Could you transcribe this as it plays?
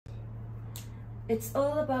It's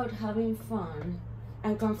all about having fun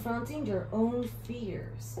and confronting your own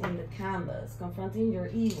fears in the canvas, confronting your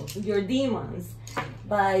evil, your demons,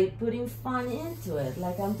 by putting fun into it,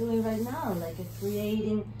 like I'm doing right now, like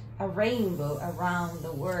creating a rainbow around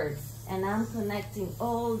the word, and I'm connecting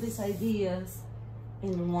all these ideas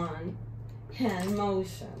in one hand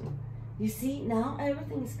motion. You see, now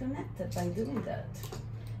everything is connected by doing that.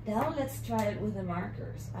 Now let's try it with the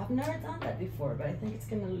markers. I've never done that before, but I think it's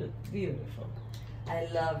gonna look beautiful. I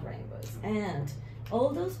love rainbows. And all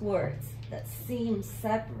those words that seem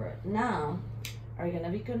separate now are gonna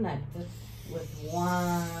be connected with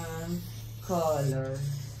one color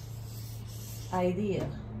idea.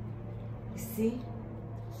 You see?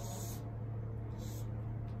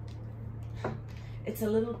 It's a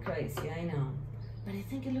little crazy, I know, but I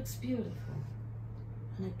think it looks beautiful.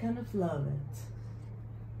 And I kind of love it.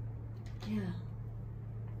 Yeah.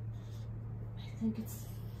 I think it's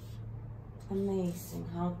amazing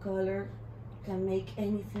how color can make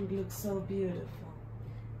anything look so beautiful.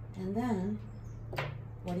 And then,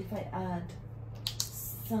 what if I add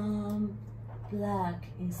some black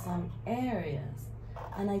in some areas?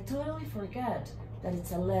 And I totally forget that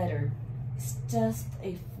it's a letter. It's just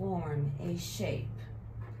a form, a shape.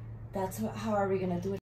 How are we gonna do it?